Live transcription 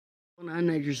On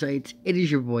Nitrocytes, it is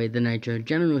your boy, the Nitro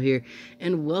General here,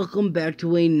 and welcome back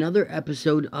to another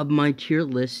episode of my tier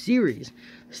list series.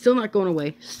 Still not going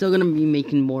away, still gonna be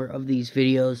making more of these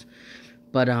videos,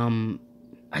 but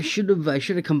I should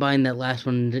have combined that last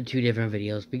one into two different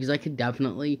videos, because I could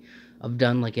definitely have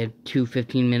done like two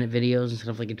 15-minute videos instead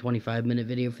of like a 25-minute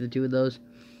video for the two of those,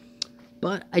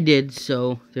 but I did,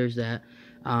 so there's that.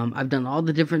 I've done all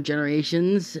the different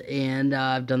generations, and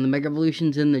I've done the Mega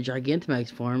Evolutions and the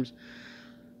Gigantamax forms.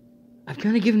 I've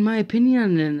kind of given my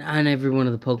opinion on every one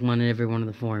of the Pokemon in every one of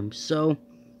the forms. So,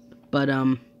 but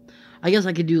I guess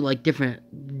I could do like different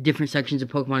sections of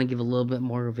Pokemon and give a little bit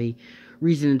more of a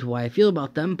reason into why I feel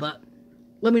about them. But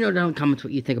let me know down in the comments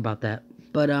what you think about that.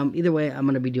 But either way, I'm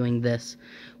going to be doing this,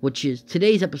 which is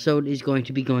today's episode is going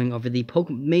to be going over the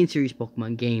main series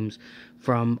Pokemon games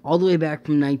from all the way back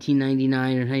from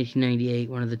 1999 or 1998,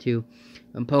 one of the two,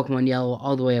 Pokemon Yellow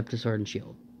all the way up to Sword and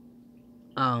Shield.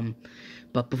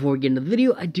 But before we get into the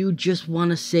video, I do just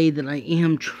want to say that I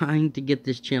am trying to get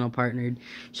this channel partnered.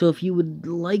 So if you would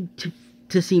like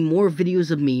to see more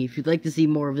videos of me, if you'd like to see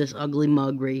more of this ugly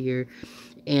mug right here,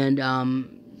 and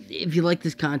if you like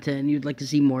this content and you'd like to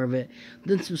see more of it,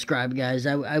 then subscribe, guys.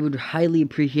 I would highly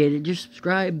appreciate it. Just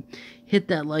subscribe, hit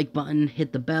that like button,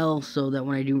 hit the bell, so that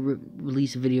when I do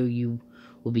release a video, you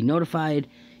will be notified,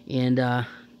 and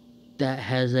that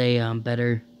has a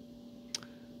better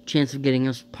chance of getting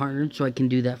us partnered, so I can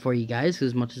do that for you guys.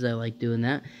 As much as I like doing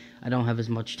that, I don't have as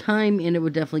much time, and it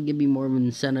would definitely give me more of an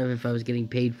incentive if I was getting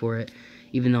paid for it,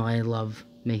 even though I love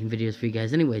making videos for you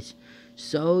guys anyways.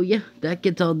 So yeah, that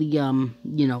gets all the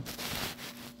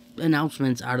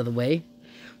announcements out of the way.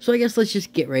 So I guess let's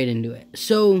just get right into it.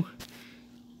 So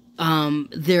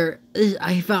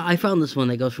I found this one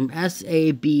that goes from S,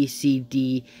 A, B, C,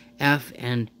 D, F,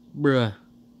 and bruh.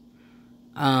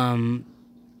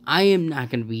 I am not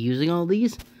going to be using all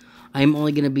these. I am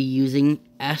only going to be using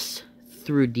S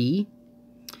through D.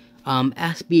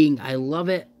 S being I love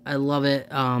it.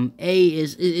 A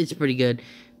is it's pretty good.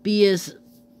 B is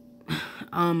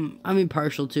I'm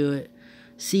impartial to it.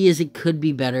 C is it could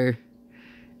be better.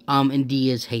 And D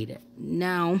is hate it.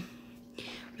 Now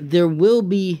there will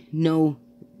be none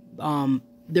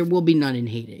in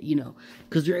hate it,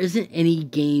 because there isn't any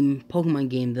Pokemon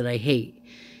game that I hate.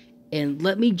 And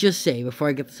let me just say, before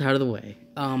I get this out of the way,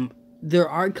 there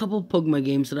are a couple Pokemon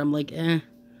games that I'm like,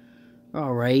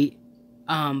 alright.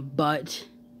 But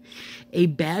a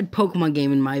bad Pokemon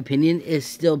game, in my opinion, is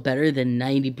still better than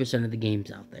 90% of the games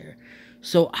out there.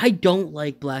 So I don't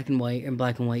like Black and White and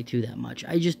Black and White 2 that much.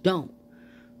 I just don't.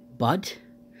 But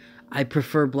I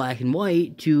prefer Black and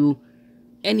White to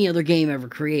any other game ever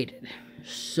created.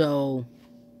 So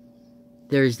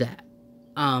there's that.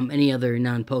 Any other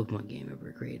non-Pokemon game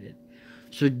ever created.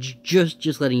 So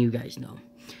just letting you guys know.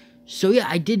 So yeah,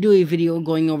 I did do a video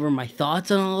going over my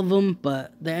thoughts on all of them,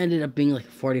 but that ended up being like a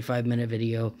 45-minute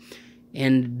video,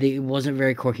 and it wasn't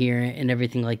very coherent and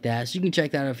everything like that. So you can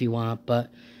check that out if you want, but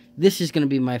this is going to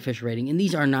be my official rating, and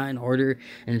these are not in order,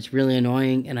 and it's really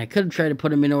annoying, and I could have tried to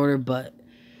put them in order, but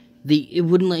it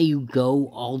wouldn't let you go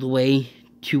all the way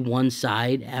to one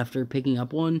side after picking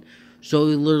up one. So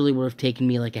it literally would have taken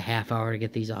me like a half hour to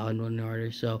get these all in one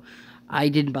order. So I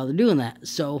didn't bother doing that.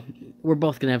 So we're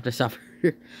both going to have to suffer.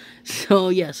 So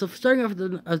yeah, so starting off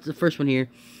with the first one here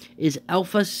is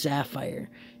Alpha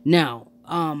Sapphire. Now,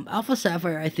 Alpha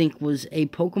Sapphire, I think, was a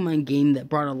Pokemon game that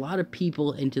brought a lot of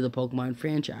people into the Pokemon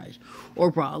franchise. Or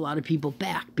brought a lot of people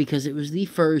back, because it was the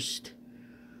first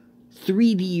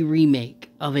 3D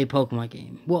remake of a Pokemon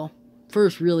game. Well,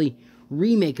 first really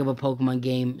remake of a Pokemon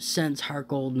game since Heart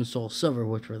Gold and Soul Silver,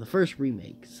 which were the first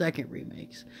second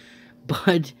remakes.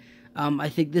 But I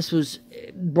think this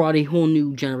brought a whole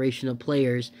new generation of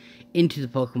players into the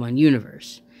Pokemon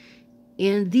universe.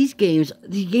 And these games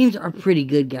are pretty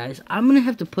good, guys. I'm gonna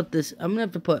have to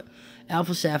put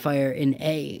Alpha Sapphire in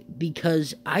A,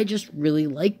 because I just really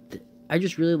liked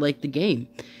the game.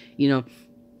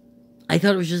 I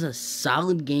thought it was just a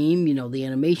solid game. The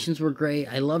animations were great.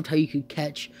 I loved how you could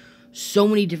catch so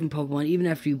many different Pokemon even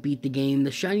after you beat the game.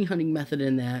 The shiny hunting method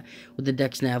in that with the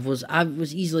Dex Nav was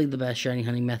easily the best shiny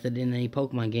hunting method in any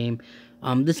Pokemon game.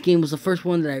 This game was the first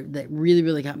one that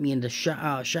really got me into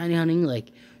shiny hunting,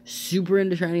 like super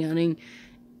into shiny hunting.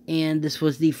 And this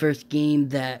was the first game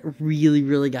that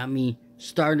really got me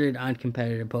started on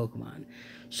competitive Pokemon.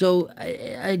 So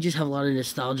I just have a lot of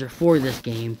nostalgia for this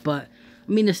game. But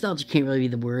I mean, nostalgia can't really be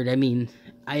the word. I mean,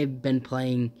 I've been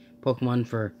playing Pokemon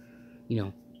for,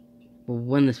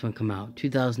 when this one come out?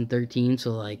 2013,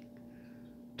 so like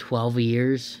 12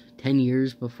 years, 10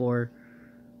 years before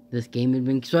this game had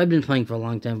been... So I've been playing for a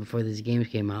long time before these games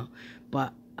came out.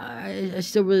 But I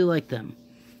still really like them.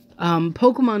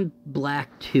 Pokemon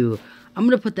Black 2, I'm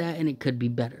gonna put that in It Could Be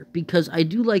Better, because I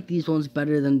do like these ones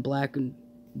better than Black and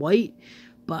White,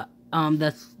 but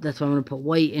that's why I'm gonna put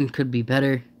White and Could Be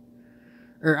Better.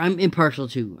 Or I'm impartial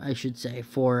to, I should say,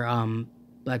 for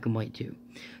Black and White 2.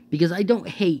 Because I don't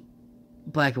hate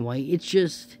Black and White. It's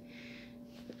just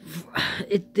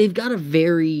they've got a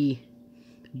very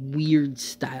weird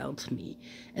style to me.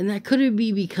 And that could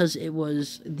be because it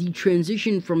was the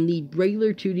transition from the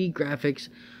regular 2D graphics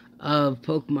of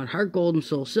Pokemon Heart Gold and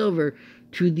Soul Silver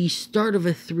to the start of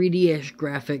a 3D-ish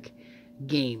graphic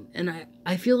game. And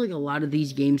I feel like a lot of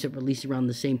these games that released around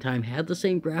the same time had the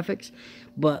same graphics,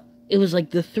 but it was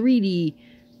like the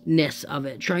 3D-ness of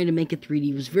it, trying to make it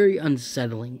 3D, was very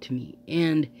unsettling to me.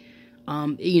 And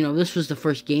this was the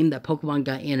first game that Pokemon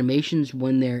got animations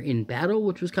when they're in battle,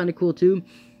 which was kind of cool too.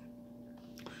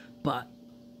 But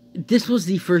this was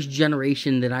the first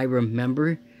generation that I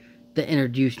remember that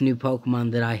introduced new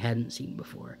Pokemon that I hadn't seen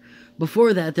before.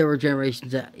 Before that, there were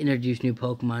generations that introduced new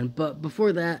Pokemon, but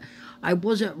before that, I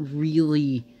wasn't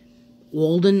really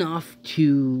old enough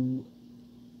to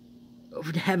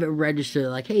have it register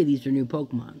like, hey, these are new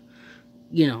Pokemon.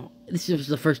 This was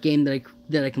the first game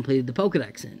that I completed the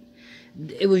Pokedex in.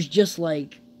 It was just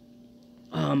like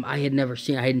I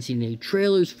hadn't seen any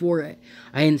trailers for it.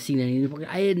 I hadn't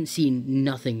seen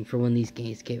nothing for when these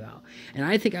games came out. And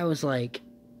I think I was like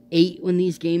 8 when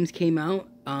these games came out.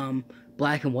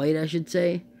 Black and White, I should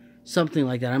say. Something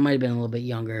like that. I might have been a little bit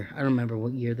younger. I don't remember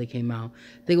what year they came out.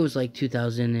 I think it was like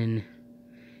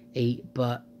 2008,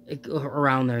 but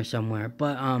around there somewhere.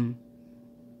 But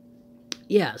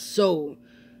yeah, so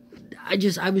I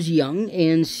was young,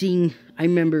 and I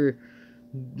remember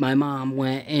my mom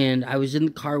went, and I was in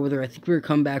the car with her. I think we were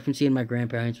coming back from seeing my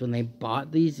grandparents when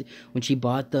she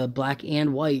bought the Black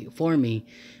and White for me.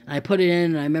 And I put it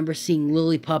in, and I remember seeing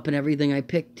Lillipup and everything. I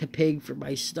picked Tepig for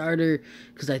my starter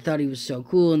because I thought he was so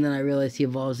cool, and then I realized he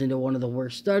evolves into one of the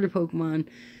worst starter Pokemon,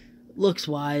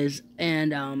 looks-wise.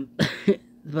 And,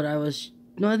 but I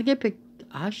think I picked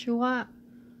Oshawott.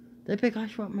 Did I pick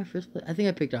Oshawott my first play? I think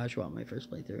I picked Oshawott my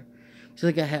first playthrough. So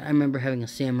I remember having a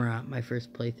Samurott my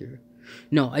first playthrough.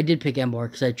 No, I did pick Emboar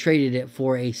because I traded it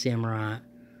for a Samurott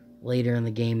later in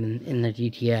the game in the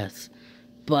GTS.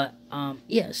 But,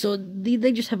 yeah, so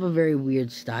they just have a very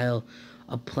weird style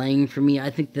of playing for me. I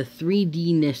think the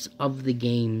 3D-ness of the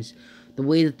games, the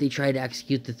way that they try to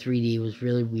execute the 3D was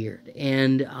really weird.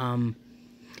 And,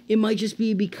 it might just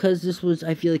be because this was,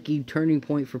 I feel like, a turning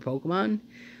point for Pokemon.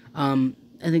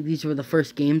 I think these were the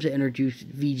first games that introduced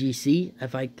VGC.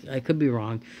 If I could be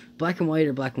wrong. Black and White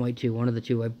or Black and White 2, one of the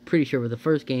two, I'm pretty sure were the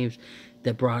first games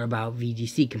that brought about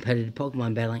VGC, competitive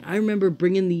Pokemon battling. I remember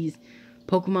bringing these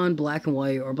Pokemon Black and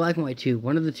White, or Black and White 2,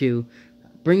 one of the two,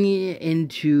 bringing it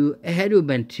it had to have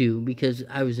been 2, because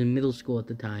I was in middle school at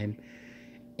the time.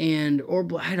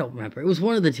 I don't remember. It was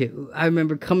one of the two. I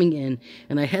remember coming in,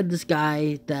 and I had this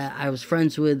guy that I was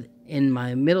friends with in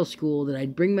my middle school that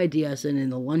I'd bring my DS in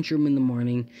the lunchroom in the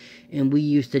morning, and we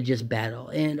used to just battle.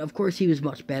 And of course, he was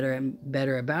much better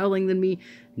at battling than me.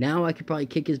 Now I could probably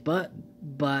kick his butt,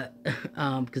 but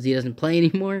because he doesn't play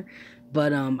anymore.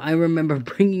 But I remember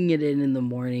bringing it in the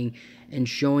morning and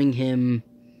showing him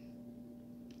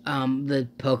the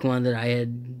Pokemon that I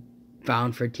had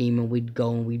found for a team, and we'd go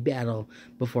and we'd battle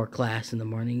before class in the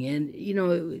morning. And it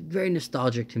was very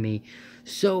nostalgic to me.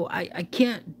 So I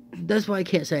can't, that's why I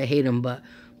can't say I hate them, but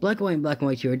Black and White and Black and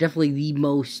White 2 are definitely the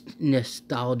most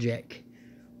nostalgic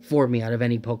for me out of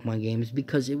any Pokemon games,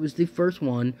 because it was the first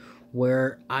one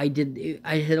where I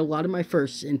hit a lot of my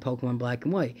firsts in Pokemon Black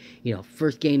and White.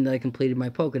 First game that I completed my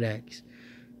Pokedex.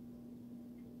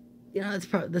 That's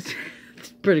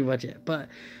pretty much it. But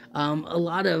a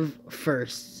lot of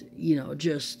firsts,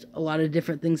 just a lot of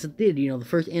different things that did. The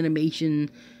first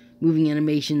moving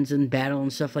animations and battle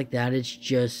and stuff like that. It's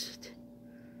just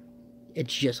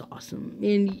awesome.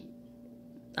 And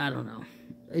I don't know.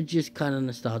 It's just kind of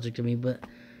nostalgic to me, but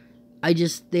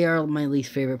they are my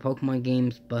least favorite Pokemon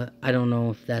games, but I don't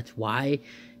know if that's why.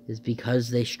 It's because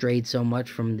they strayed so much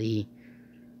from the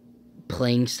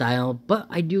playing style, but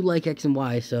I do like X and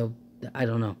Y, so I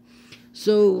don't know.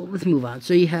 So let's move on.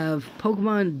 So you have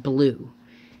Pokemon Blue.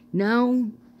 Now,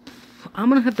 I'm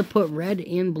going to have to put Red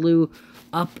and Blue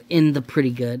up in the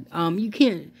pretty good. You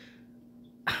can't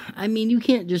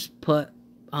just put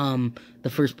the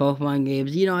first Pokemon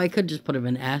games. I could just put them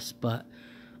in S, but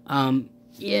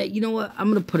yeah, you know what? I'm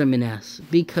going to put them in S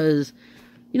because,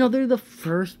 they're the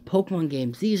first Pokemon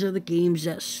games. These are the games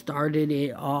that started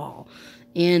it all.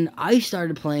 And I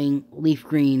started playing Leaf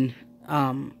Green,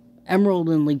 Emerald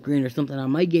and Leaf Green or something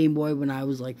on my Game Boy when I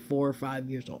was like 4 or 5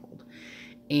 years old.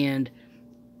 And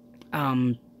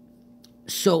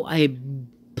so I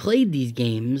played these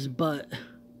games, but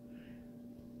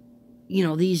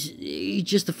these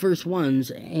just the first ones.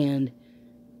 And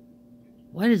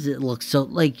why does it look so,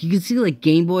 like, you can see like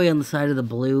Game Boy on the side of the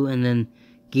blue, and then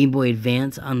Game Boy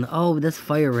Advance on the, oh, that's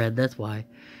Fire Red, that's why.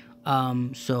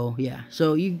 So yeah,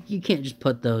 so you can't just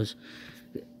put those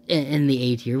in the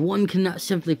A tier. One cannot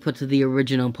simply put to the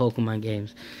original Pokemon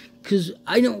games. Because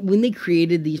I don't, when they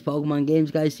created these Pokemon games,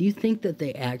 guys, do you think that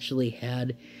they actually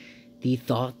had the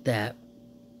thought that,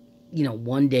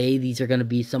 one day these are going to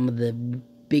be some of the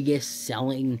biggest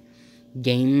selling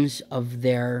games of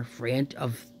their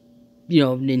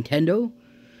Nintendo?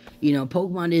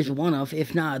 Pokemon is one of,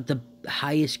 if not the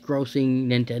highest grossing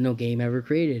Nintendo game ever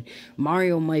created.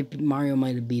 Mario might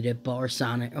have beat it, but, or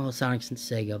Sonic, Sonic's and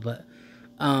Sega, but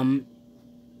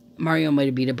Mario might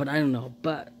have beat it, but I don't know.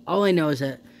 But all I know is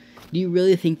that, do you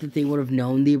really think that they would have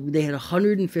known? They had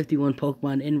 151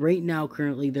 Pokemon, and right now,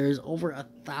 currently, there's over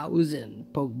 1,000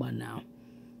 Pokemon now.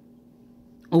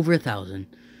 Over 1,000.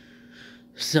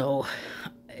 So,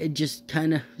 it just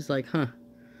kind of was like, huh.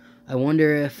 I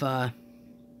wonder if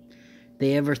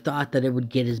they ever thought that it would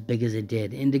get as big as it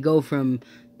did. And to go from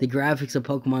the graphics of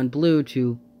Pokemon Blue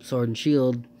to Sword and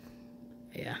Shield,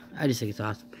 yeah, I just think it's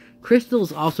awesome.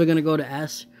 Crystal's also going to go to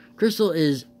S. Crystal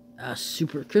is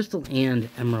Crystal and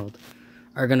Emerald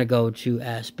are going to go to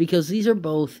S, because these are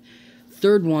both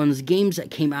third ones, games that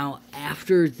came out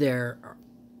after their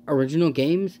original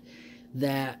games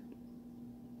that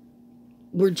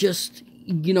were just,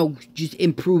 just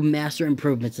master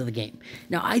improvements of the game.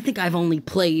 Now, I think I've only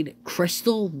played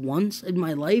Crystal once in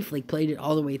my life, like played it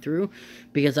all the way through,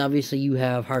 because obviously you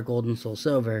have Heart Gold and Soul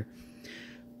Silver.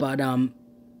 But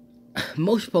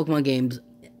most Pokemon games,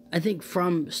 I think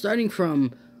starting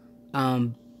from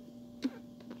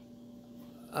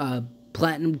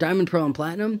Platinum, Diamond, Pearl, and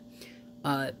Platinum,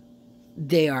 I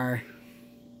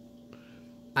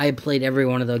played every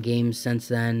one of those games since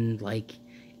then, like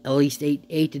at least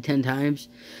 8 to 10 times.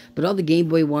 But all the Game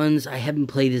Boy ones I haven't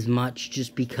played as much,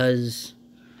 just because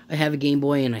I have a Game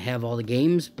Boy and I have all the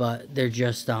games, but they're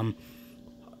just I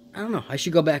don't know, I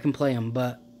should go back and play them,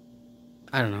 but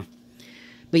I don't know.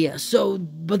 But yeah,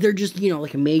 but they're just,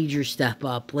 like a major step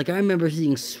up. Like, I remember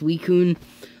seeing Suicune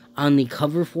on the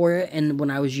cover for it, and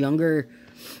when I was younger,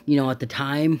 at the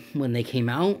time when they came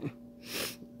out,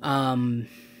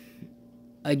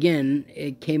 again,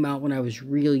 it came out when I was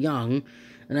real young,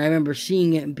 and I remember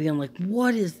seeing it and being like,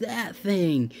 what is that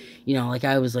thing? Like,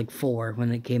 I was like 4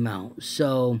 when it came out,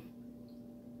 so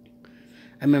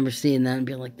I remember seeing that and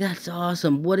being like, that's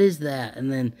awesome, what is that?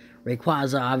 And then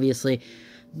Rayquaza, obviously.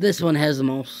 This one has the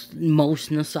most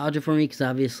nostalgia for me, because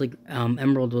obviously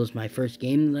Emerald was my first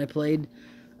game that I played.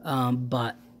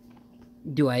 But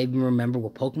do I even remember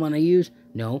what Pokemon I used?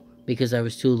 No, because I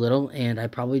was too little and I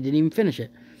probably didn't even finish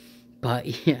it.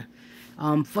 But yeah,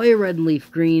 Fire Red and Leaf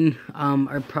Green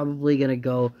are probably gonna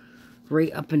go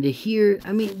right up into here.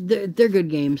 I mean, they're good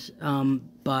games,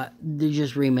 but they're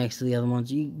just remakes of the other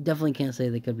ones. You definitely can't say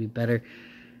they could be better.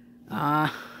 Yeah,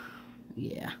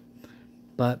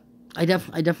 but I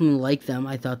definitely like them.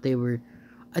 I thought they were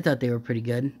pretty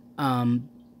good.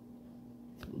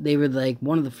 They were like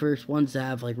one of the first ones to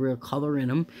have like real color in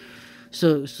them,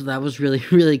 so that was really,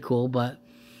 really cool. But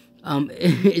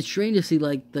it's strange to see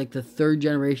like the third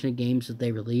generation of games that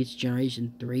they released,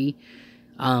 Generation 3.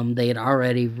 They had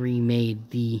already remade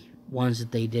the ones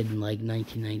that they did in like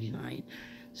 1999.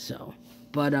 So,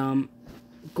 but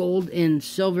Gold and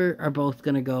Silver are both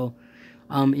gonna go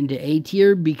into A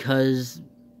tier, because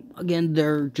again,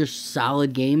 they're just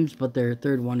solid games, but their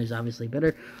third one is obviously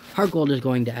better. Heart Gold is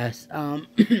going to S.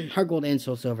 Heart Gold and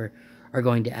Soul Silver are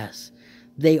going to S.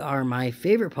 They are my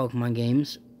favorite Pokemon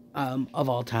games of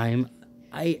all time.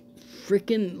 I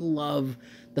freaking love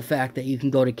the fact that you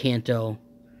can go to Kanto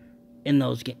in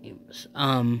those games.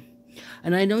 And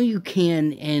I know you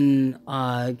can in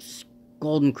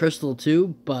Gold and Crystal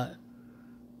too, but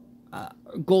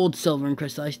Gold, Silver, and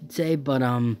Crystal, I should say, but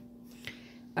I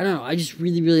don't know, I just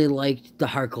really, really liked the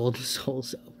Heart Gold and Soul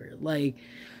Silver. Like,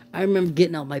 I remember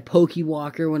getting out my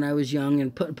Pokewalker when I was young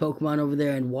and putting Pokemon over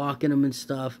there and walking them and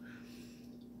stuff.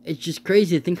 It's just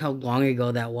crazy to think how long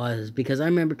ago that was, because I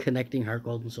remember connecting Heart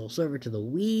Gold and Soul Silver to the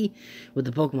Wii with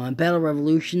the Pokemon Battle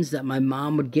Revolutions that my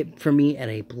mom would get for me at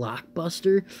a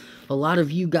Blockbuster. A lot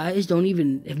of you guys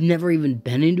have never even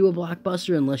been into a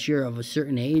Blockbuster unless you're of a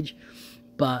certain age,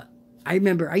 but I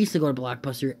remember I used to go to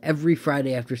Blockbuster every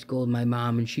Friday after school with my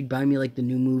mom, and she'd buy me like the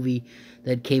new movie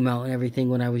that came out and everything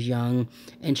when I was young.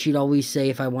 And she'd always say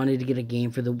if I wanted to get a game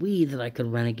for the Wii that I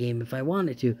could rent a game if I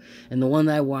wanted to. And the one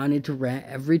that I wanted to rent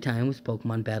every time was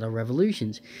Pokemon Battle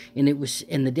Revolutions, and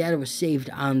the data was saved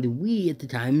on the Wii at the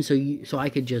time, so I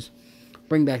could just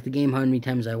bring back the game how many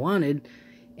times I wanted,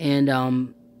 and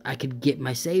I could get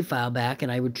my save file back,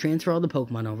 and I would transfer all the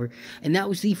Pokemon over. And that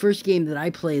was the first game that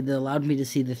I played that allowed me to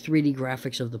see the 3D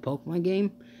graphics of the Pokemon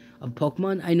game, of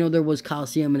Pokemon. I know there was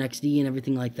Coliseum and XD and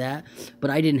everything like that, but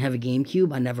I didn't have a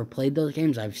GameCube. I never played those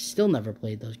games. I've still never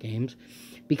played those games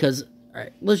because, all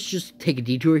right, let's just take a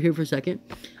detour here for a second.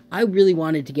 I really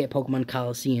wanted to get Pokemon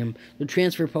Coliseum, to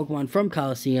transfer Pokemon from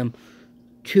Coliseum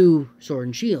to Sword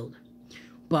and Shield.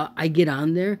 But I get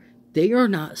on there, they are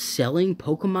not selling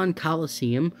Pokemon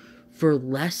Coliseum for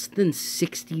less than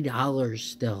 $60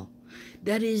 still.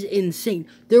 That is insane.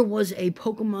 There was a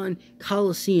Pokemon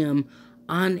Coliseum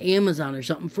on Amazon or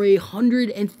something for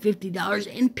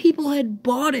 $150, and people had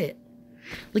bought it.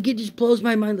 Like, it just blows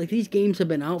my mind. Like, these games have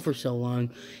been out for so long,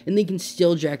 and they can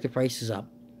still jack the prices up.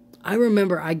 I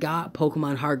remember I got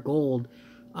Pokemon Heart Gold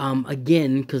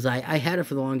again, because I had it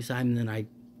for the longest time, and then I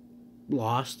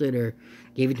lost it or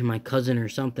gave it to my cousin or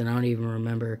something. I don't even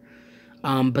remember.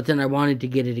 But then I wanted to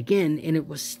get it again, and it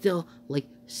was still like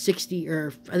 60,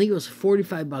 or I think it was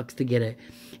 $45 to get it.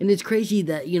 And it's crazy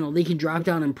that, you know, they can drop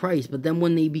down in price, but then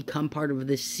when they become part of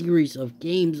this series of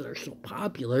games that are so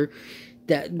popular,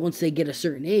 that once they get a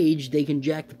certain age, they can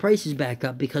jack the prices back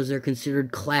up because they're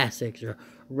considered classics or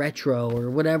retro or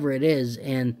whatever it is.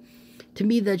 And to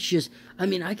me, that's just, I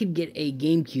mean, I could get a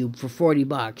GameCube for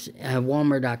 $40 at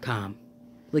Walmart.com.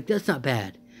 Like, that's not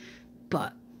bad.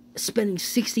 But spending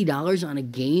 $60 on a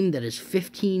game that is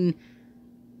 15,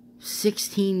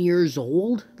 16 years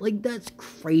old, like, that's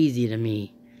crazy to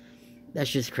me. That's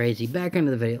just crazy. Back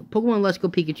into the video. Pokemon Let's Go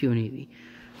Pikachu and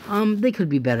Eevee. They could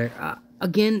be better.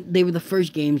 Again, they were the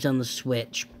first games on the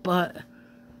Switch, but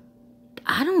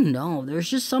I don't know. There's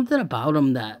just something about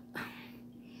them that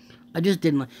I just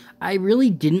didn't like. I really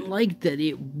didn't like that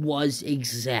it was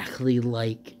exactly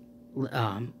like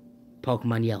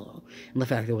Pokemon Yellow. And the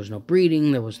fact there was no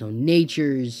breeding, there was no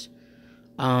natures,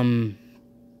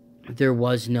 there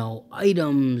was no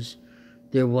items,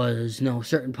 there was no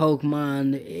certain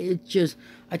Pokemon. It just,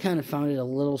 I kind of found it a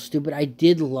little stupid. I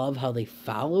did love how they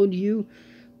followed you,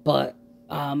 but,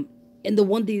 and the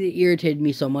one thing that irritated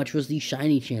me so much was the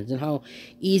shiny chance and how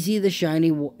easy the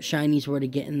shinies were to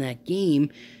get in that game,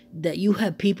 that you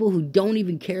have people who don't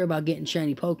even care about getting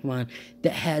shiny Pokemon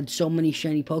that had so many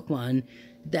shiny Pokemon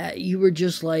that you were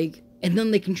just like, and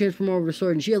then they can transform over to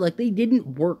Sword and Shield. Like, they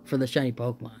didn't work for the shiny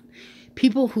Pokemon.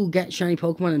 People who get shiny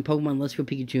Pokemon in Pokemon Let's Go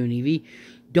Pikachu and Eevee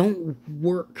don't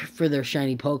work for their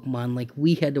shiny Pokemon like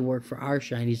we had to work for our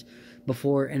shinies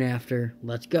before and after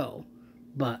Let's Go.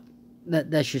 But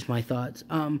that's just my thoughts.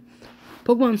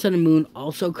 Pokemon Sun and Moon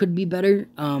also could be better.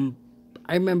 I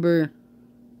remember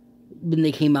when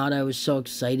they came out, I was so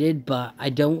excited, but I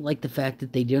don't like the fact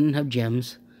that they didn't have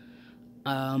gems.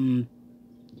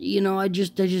 You know, I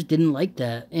just didn't like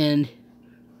that, and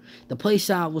the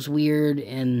playstyle was weird,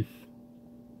 and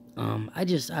I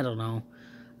don't know.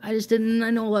 I just didn't.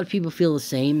 I know a lot of people feel the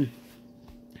same,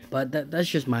 but that's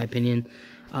just my opinion.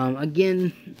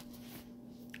 Again,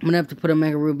 I'm gonna have to put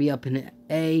Omega Ruby up in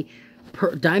A.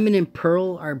 Diamond and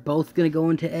Pearl are both gonna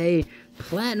go into A.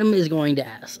 Platinum is going to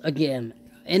S. Again,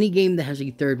 any game that has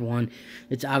a third one,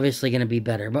 it's obviously gonna be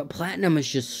better. But Platinum is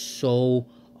just so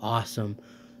awesome.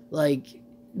 Like,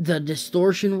 the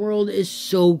distortion world is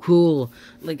so cool.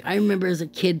 Like, I remember as a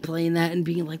kid playing that and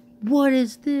being like, what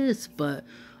is this? But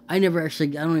I never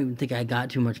actually, I don't even think I got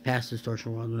too much past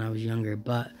distortion world when I was younger.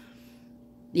 But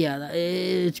yeah,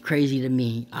 it's crazy to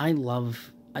me. I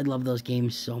love those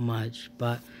games so much.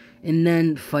 But, and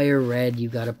then Fire Red you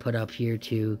got to put up here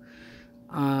too.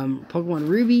 Pokemon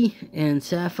Ruby and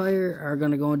Sapphire are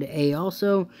going to go into A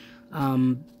also.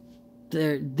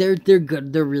 They're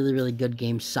good. They're really, really good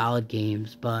games, solid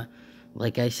games. But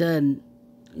like I said,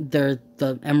 the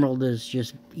Emerald is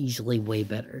just easily way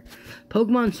better.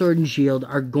 Pokemon Sword and Shield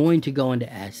are going to go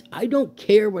into S. I don't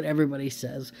care what everybody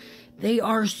says. They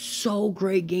are so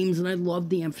great games, and I love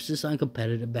the emphasis on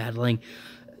competitive battling.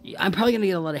 I'm probably going to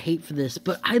get a lot of hate for this,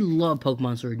 but I love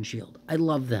Pokemon Sword and Shield. I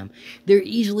love them. They're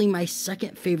easily my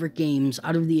second favorite games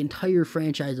out of the entire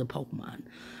franchise of Pokemon.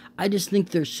 I just think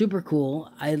they're super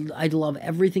cool. I love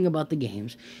everything about the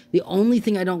games. The only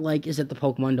thing I don't like is that the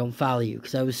Pokemon don't follow you,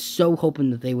 because I was so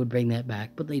hoping that they would bring that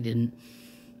back, but they didn't.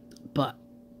 But,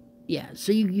 yeah,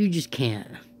 so you just can't.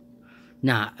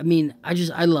 Nah, I mean,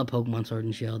 I love Pokemon Sword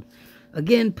and Shield.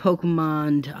 Again,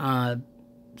 Pokemon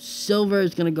Silver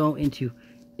is going to go into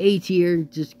A tier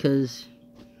just because,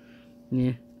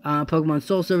 yeah. Pokemon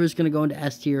Soul Silver is going to go into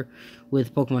S tier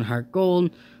with Pokemon Heart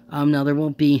Gold. Now, there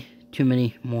won't be too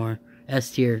many more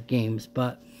S tier games,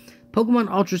 but Pokemon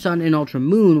Ultra Sun and Ultra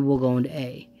Moon will go into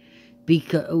A.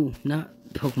 Because, oh, not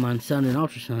Pokemon Sun and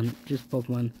Ultra Sun, just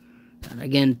Pokemon.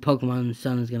 Again, Pokemon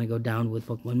Sun is going to go down with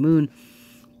Pokemon Moon.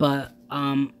 But,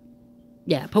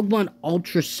 yeah, Pokemon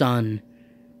Ultra Sun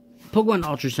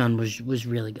was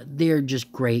really good. They're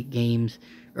just great games.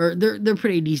 Or they're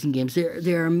pretty decent games.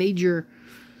 They're a major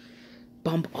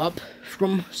bump up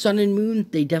from Sun and Moon.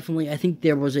 They definitely, I think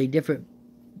there was a different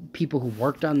people who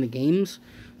worked on the games,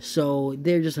 so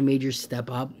they're just a major step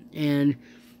up and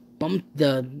bumped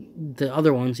the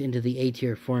other ones into the A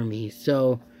tier for me.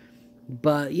 So,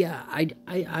 but yeah,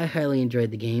 I highly enjoyed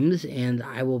the games, and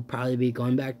I will probably be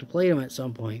going back to play them at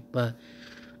some point. But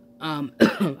I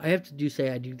have to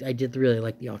say I did really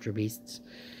like the Ultra Beasts.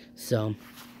 So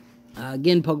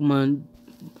again, Pokemon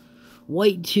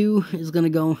White 2 is going to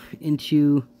go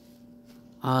into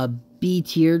B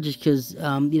tier just because,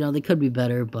 they could be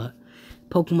better, but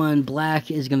Pokemon Black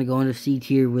is going to go into C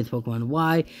tier with Pokemon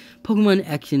Y, Pokemon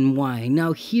X and Y.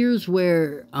 Now, here's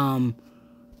where, I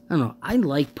don't know, I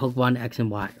like Pokemon X and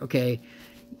Y, okay?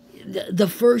 The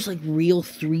first, real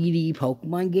 3D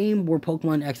Pokemon game were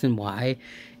Pokemon X and Y,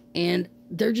 and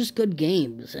they're just good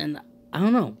games, and I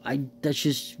don't know, that's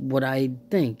just what I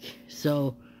think.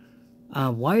 So,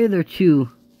 why are there 2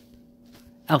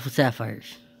 Alpha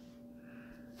Sapphires?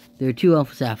 There are 2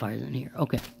 Alpha Sapphires in here.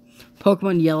 Okay.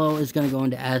 Pokemon Yellow is going to go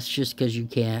into S just because you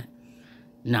can't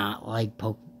not like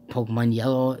Pokemon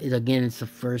Yellow. Again, it's the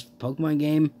first Pokemon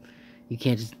game. You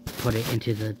can't just put it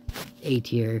into the A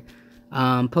tier.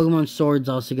 Pokemon Sword's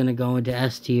also going to go into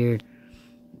S tier.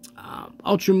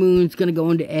 Ultra Moon's going to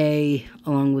go into A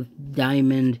along with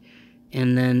Diamond.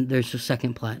 And then there's the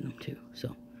second Platinum too.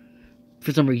 So,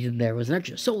 for some reason, there was an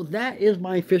extra. So, that is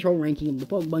my official ranking of the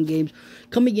Pokemon games.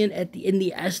 Coming in in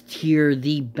the S tier,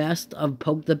 the best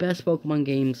Pokemon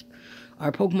games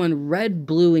are Pokemon Red,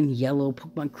 Blue, and Yellow,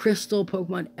 Pokemon Crystal,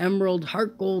 Pokemon Emerald,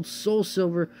 Heart Gold, Soul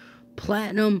Silver,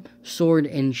 Platinum, Sword,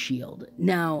 and Shield.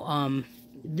 Now,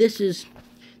 these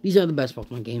are the best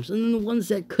Pokemon games. And then the ones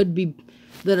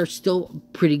that are still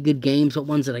pretty good games, but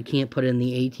ones that I can't put in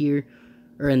the A tier,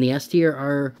 or in the S tier,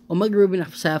 are Omega Ruby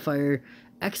and Sapphire,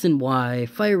 X and Y,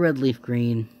 Fire Red, Leaf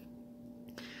Green,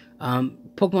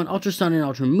 Pokemon Ultra Sun and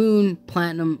Ultra Moon,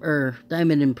 Platinum,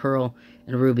 Diamond and Pearl,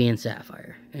 and Ruby and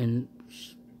Sapphire, and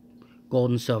Gold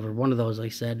and Silver. One of those I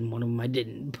said, and one of them I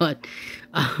didn't. But,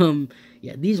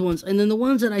 yeah, these ones. And then the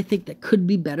ones that I think that could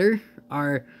be better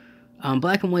are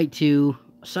Black and White 2,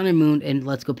 Sun and Moon, and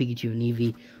Let's Go Pikachu and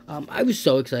Eevee. I was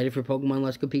so excited for Pokemon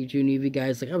Let's Go Pikachu and Eevee,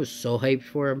 guys. I was so hyped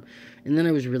for them. And then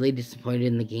I was really disappointed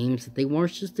in the games that they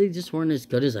just weren't as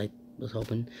good as I was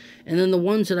hoping. And then the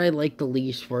ones that I liked the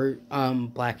least were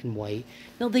Black and White.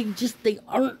 No, they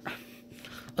aren't.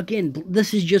 Again,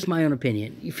 this is just my own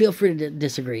opinion. You feel free to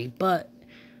disagree, but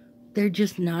they're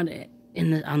just not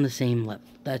on the same level.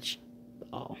 That's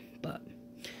all. But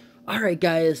alright,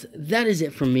 guys, that is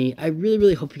it from me. I really,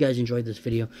 really hope you guys enjoyed this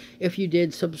video. If you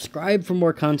did, subscribe for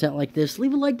more content like this.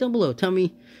 Leave a like down below.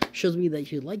 Shows me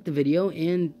that you liked the video,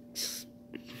 and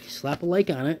slap a like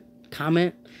on it.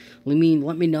 Comment. Let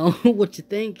me know what you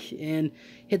think, and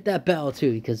hit that bell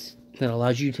too, because that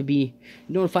allows you to be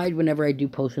notified whenever I do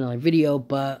post another video.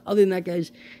 But other than that,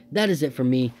 guys, that is it from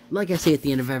me. Like I say at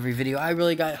the end of every video, I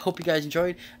really hope you guys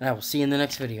enjoyed, and I will see you in the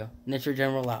next video. Nature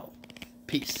General out.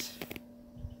 Peace.